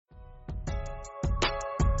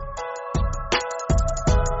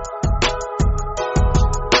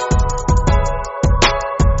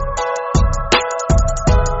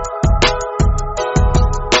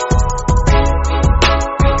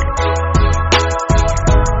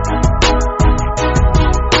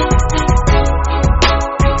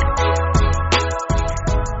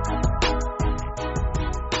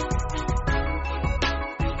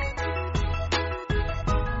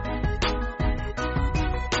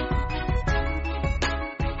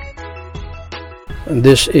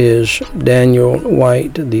This is Daniel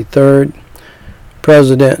White III,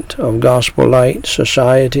 President of Gospel Light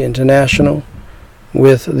Society International,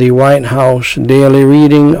 with the White House Daily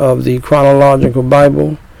Reading of the Chronological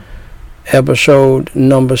Bible, episode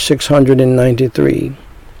number 693,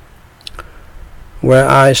 where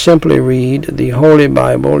I simply read the Holy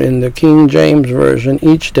Bible in the King James Version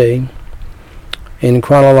each day in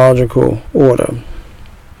chronological order.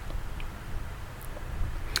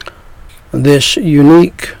 This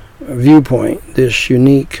unique viewpoint, this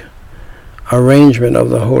unique arrangement of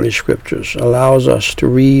the Holy Scriptures allows us to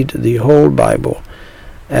read the whole Bible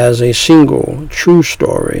as a single true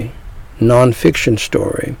story, non-fiction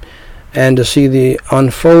story, and to see the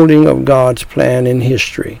unfolding of God's plan in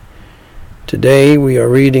history. Today we are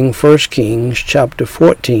reading 1 Kings chapter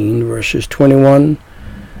 14, verses 21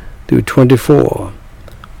 through 24.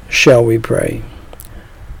 Shall we pray?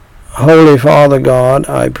 Holy Father God,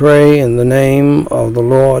 I pray in the name of the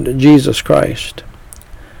Lord Jesus Christ.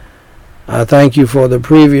 I thank you for the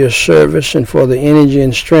previous service and for the energy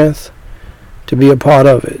and strength to be a part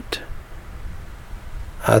of it.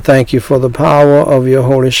 I thank you for the power of your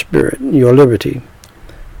Holy Spirit, your liberty,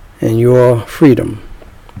 and your freedom.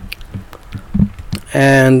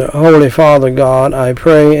 And Holy Father God, I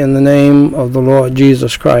pray in the name of the Lord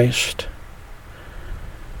Jesus Christ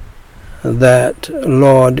that,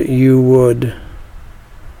 Lord, you would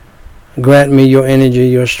grant me your energy,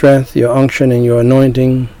 your strength, your unction, and your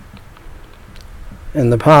anointing,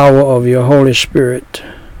 and the power of your Holy Spirit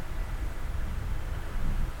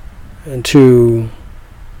to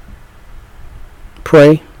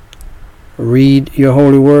pray, read your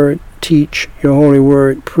holy word, teach your holy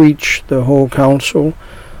word, preach the whole counsel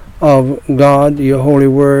of God, your holy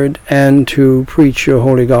word, and to preach your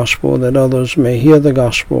holy gospel, that others may hear the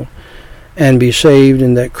gospel and be saved,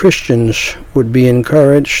 and that Christians would be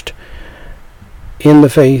encouraged in the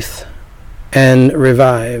faith and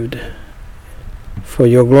revived. For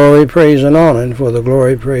your glory, praise, and honor, and for the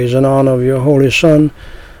glory, praise, and honor of your Holy Son,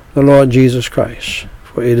 the Lord Jesus Christ.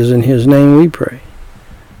 For it is in his name we pray.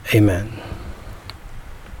 Amen.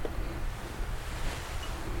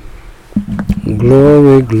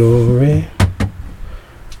 Glory, glory,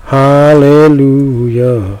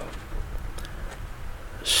 hallelujah.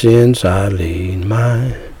 Since I laid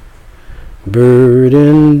my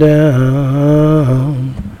burden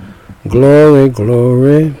down, glory,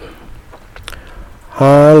 glory,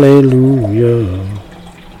 hallelujah.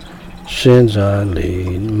 Since I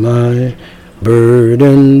laid my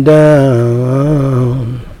burden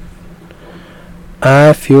down,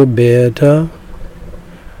 I feel better,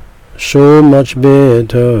 so much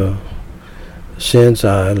better. Since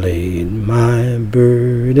I laid my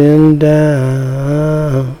burden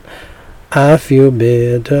down, I feel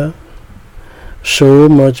better, so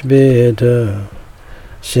much better.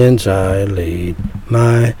 Since I laid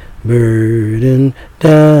my burden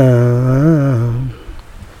down.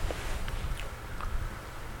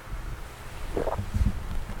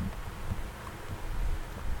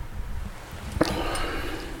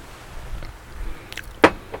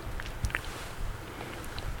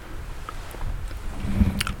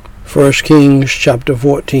 First Kings chapter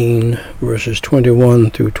 14, verses 21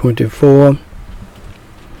 through 24.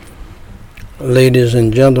 Ladies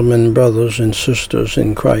and gentlemen, brothers and sisters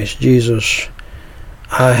in Christ Jesus,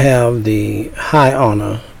 I have the high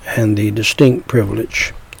honor and the distinct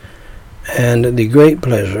privilege and the great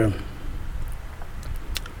pleasure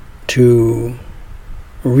to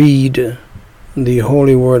read the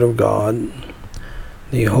Holy Word of God,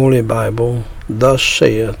 the Holy Bible. Thus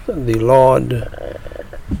saith the Lord,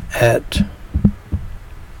 at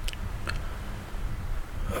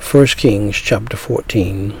 1 Kings chapter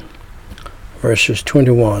 14, verses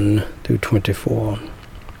 21 through 24.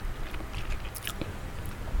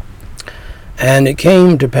 And it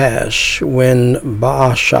came to pass, when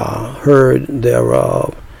Baasha heard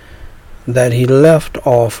thereof, that he left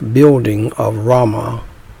off building of Ramah,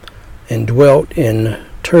 and dwelt in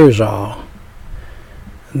Tirzah.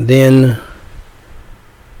 Then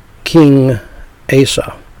King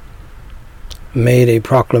Asa made a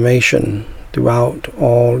proclamation throughout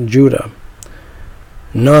all Judah.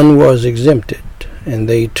 None was exempted, and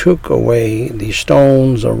they took away the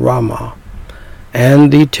stones of Ramah and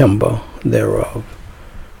the timber thereof,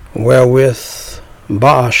 wherewith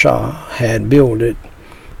Baasha had builded.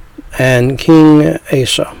 And King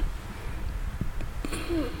Asa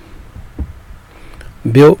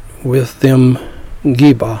built with them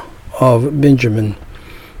Geba of Benjamin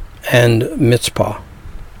and Mizpah.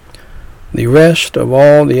 The rest of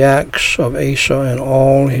all the acts of Asa, and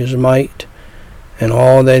all his might, and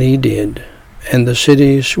all that he did, and the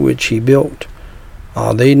cities which he built,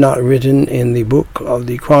 Are they not written in the book of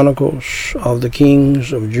the Chronicles of the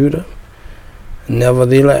kings of Judah?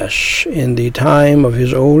 Nevertheless, in the time of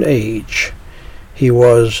his old age, he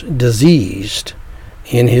was diseased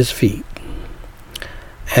in his feet.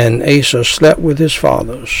 And Asa slept with his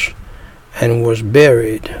fathers, and was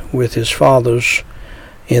buried with his fathers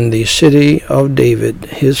in the city of David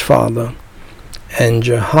his father, and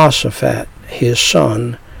Jehoshaphat his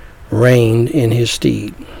son reigned in his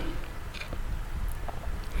stead.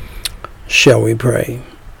 Shall we pray?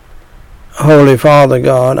 Holy Father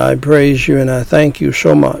God, I praise you and I thank you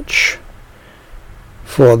so much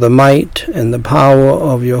for the might and the power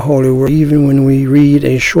of your holy word. Even when we read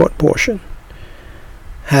a short portion,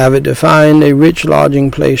 have it to find a rich lodging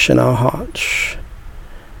place in our hearts,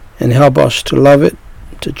 and help us to love it,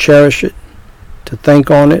 to cherish it, to think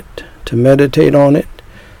on it, to meditate on it,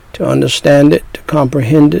 to understand it, to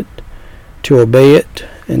comprehend it, to obey it,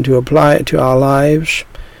 and to apply it to our lives,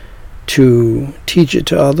 to teach it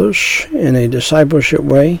to others in a discipleship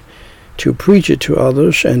way, to preach it to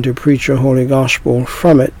others, and to preach your holy gospel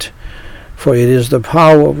from it. For it is the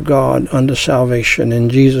power of God unto salvation. In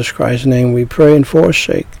Jesus Christ's name we pray and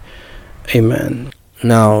forsake. Amen.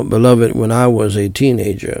 Now, beloved, when I was a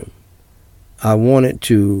teenager, I wanted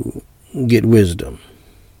to get wisdom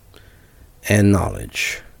and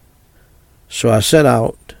knowledge. So I set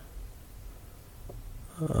out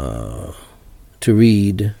to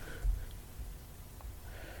read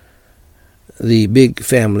the Big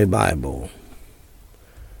Family Bible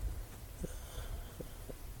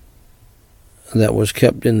that was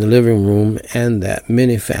kept in the living room and that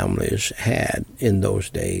many families had in those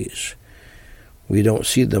days. We don't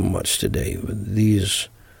see them much today, but these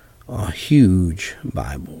are huge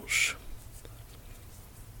Bibles.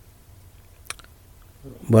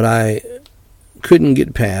 But I couldn't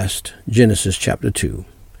get past Genesis chapter 2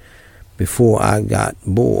 before I got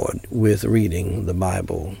bored with reading the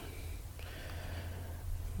Bible.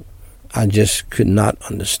 I just could not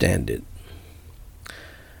understand it.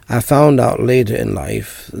 I found out later in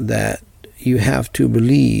life that you have to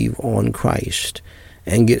believe on Christ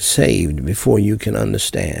and get saved before you can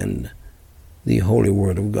understand the Holy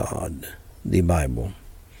Word of God, the Bible.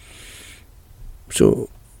 So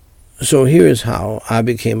here is how I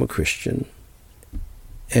became a Christian,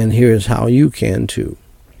 and here is how you can too.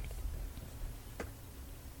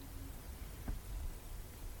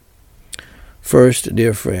 First,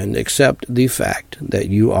 dear friend, accept the fact that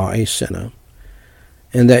you are a sinner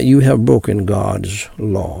and that you have broken God's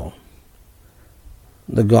law,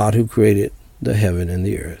 the God who created the heaven and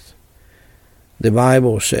the earth. The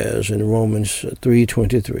Bible says in Romans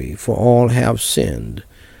 3:23, "For all have sinned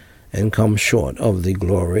and come short of the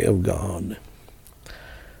glory of God."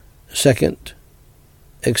 Second,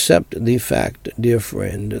 accept the fact, dear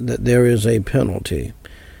friend, that there is a penalty,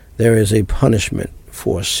 there is a punishment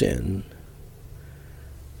for sin.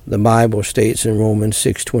 The Bible states in Romans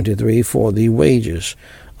 6:23, "For the wages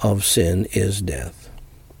of sin is death."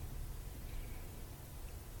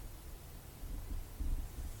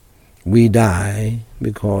 We die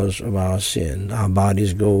because of our sin. Our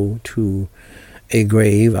bodies go to a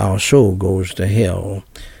grave. Our soul goes to hell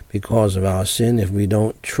because of our sin if we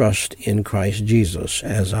don't trust in Christ Jesus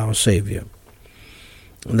as our Savior.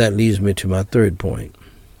 And that leads me to my third point.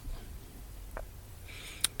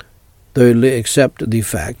 Thirdly, accept the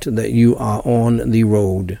fact that you are on the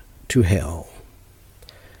road to hell.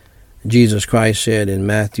 Jesus Christ said in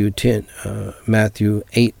Matthew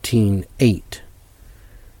 18:8.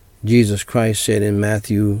 Jesus Christ said in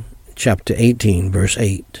Matthew chapter 18, verse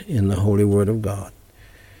 8, in the Holy Word of God,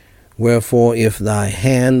 "Wherefore, if thy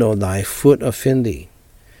hand or thy foot offend thee,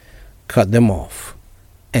 cut them off,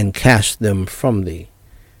 and cast them from thee.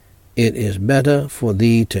 It is better for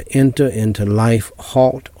thee to enter into life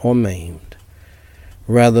halt or maimed,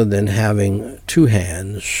 rather than having 2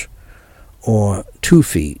 hands or 2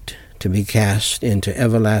 feet to be cast into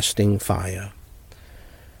everlasting fire."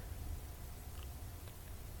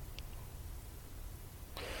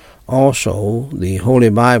 Also, the Holy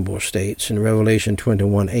Bible states in Revelation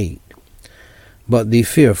 21:8, "But the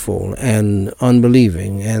fearful and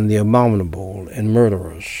unbelieving and the abominable and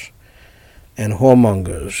murderers and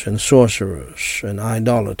whoremongers and sorcerers and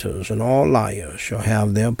idolaters and all liars shall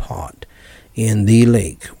have their part in the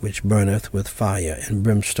lake which burneth with fire and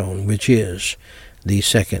brimstone, which is the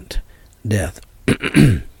second death."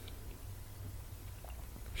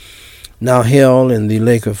 Now, hell and the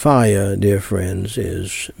lake of fire, dear friends,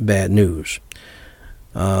 is bad news.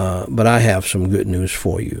 But I have some good news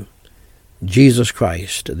for you. Jesus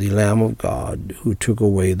Christ, the Lamb of God, who took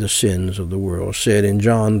away the sins of the world, said in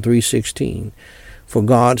John 3:16, For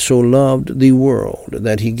God so loved the world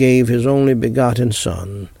that he gave his only begotten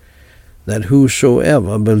Son, that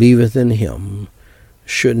whosoever believeth in him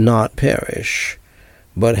should not perish,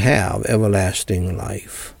 but have everlasting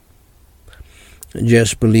life.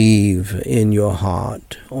 Just believe in your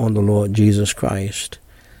heart on the Lord Jesus Christ,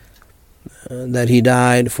 that he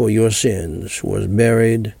died for your sins, was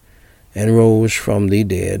buried, and rose from the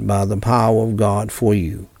dead by the power of God for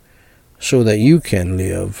you, so that you can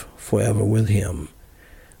live forever with him.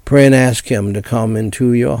 Pray and ask him to come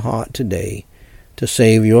into your heart today to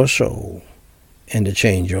save your soul and to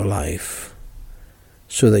change your life,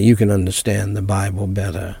 so that you can understand the Bible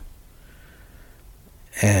better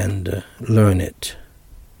and learn it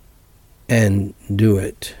and do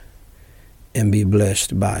it and be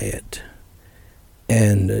blessed by it.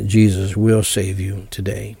 And Jesus will save you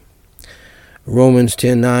today. Romans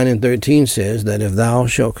 10:9 and 13 says that if thou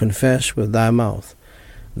shalt confess with thy mouth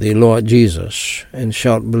the Lord Jesus, and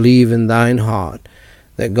shalt believe in thine heart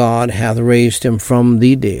that God hath raised him from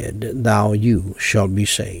the dead, you shalt be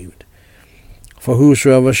saved. For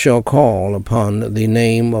whosoever shall call upon the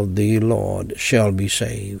name of the Lord shall be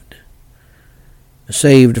saved.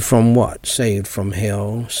 Saved from what? Saved from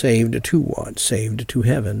hell. Saved to what? Saved to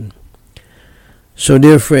heaven. So,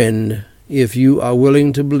 dear friend, if you are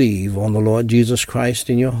willing to believe on the Lord Jesus Christ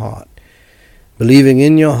in your heart, believing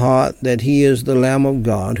in your heart that he is the Lamb of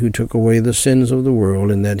God who took away the sins of the world,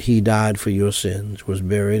 and that he died for your sins, was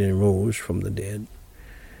buried, and rose from the dead,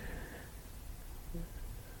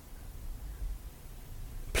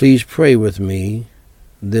 please pray with me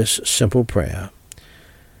this simple prayer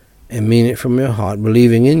and mean it from your heart,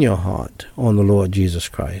 believing in your heart on the Lord Jesus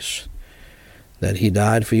Christ, that he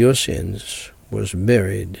died for your sins, was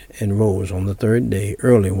buried, and rose on the third day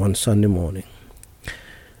early one Sunday morning.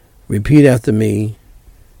 Repeat after me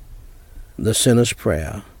the sinner's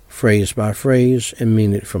prayer, phrase by phrase, and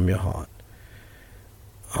mean it from your heart.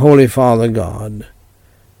 Holy Father God,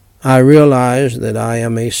 I realize that I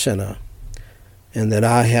am a sinner and that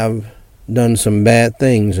I have done some bad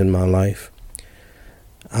things in my life.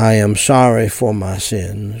 I am sorry for my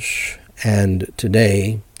sins, and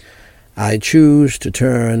today I choose to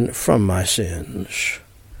turn from my sins.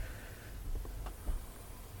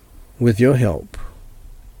 With your help,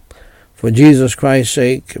 for Jesus Christ's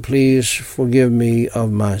sake, please forgive me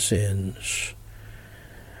of my sins.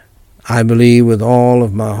 I believe with all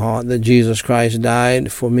of my heart that Jesus Christ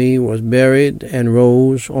died for me, was buried, and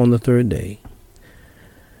rose on the third day.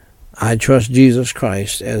 I trust Jesus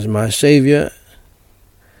Christ as my Savior,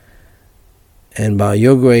 and by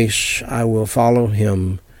your grace I will follow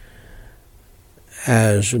him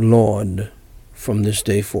as Lord from this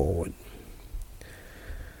day forward.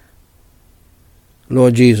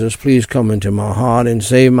 Lord Jesus, please come into my heart and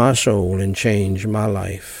save my soul and change my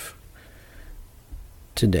life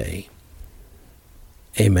today.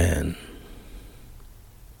 Amen.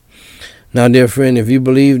 Now, dear friend, if you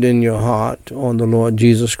believed in your heart on the Lord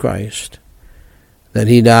Jesus Christ, that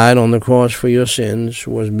he died on the cross for your sins,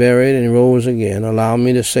 was buried, and rose again, allow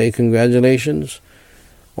me to say congratulations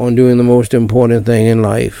on doing the most important thing in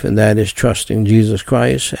life, and that is trusting Jesus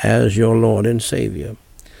Christ as your Lord and Savior.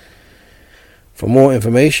 For more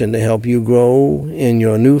information to help you grow in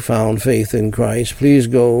your newfound faith in Christ, please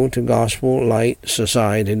go to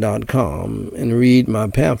GospelLightSociety.com and read my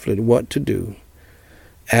pamphlet, What to Do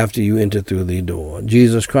After You Enter Through the Door.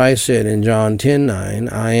 Jesus Christ said in John 10:9,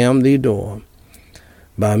 I am the door.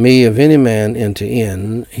 By me, if any man enter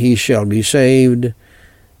in, he shall be saved,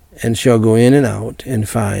 and shall go in and out and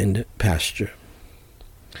find pasture.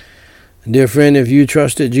 Dear friend, if you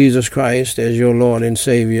trusted Jesus Christ as your Lord and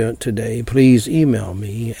Savior today, please email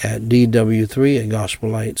me at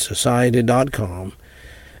dw3@gospellightsociety.com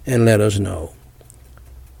and let us know.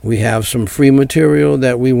 We have some free material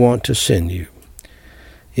that we want to send you.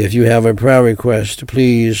 If you have a prayer request,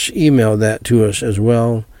 please email that to us as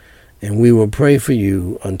well, and we will pray for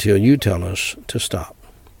you until you tell us to stop.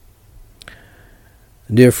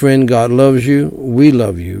 Dear friend, God loves you, we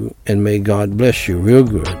love you, and may God bless you real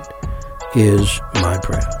good is my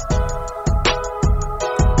prayer.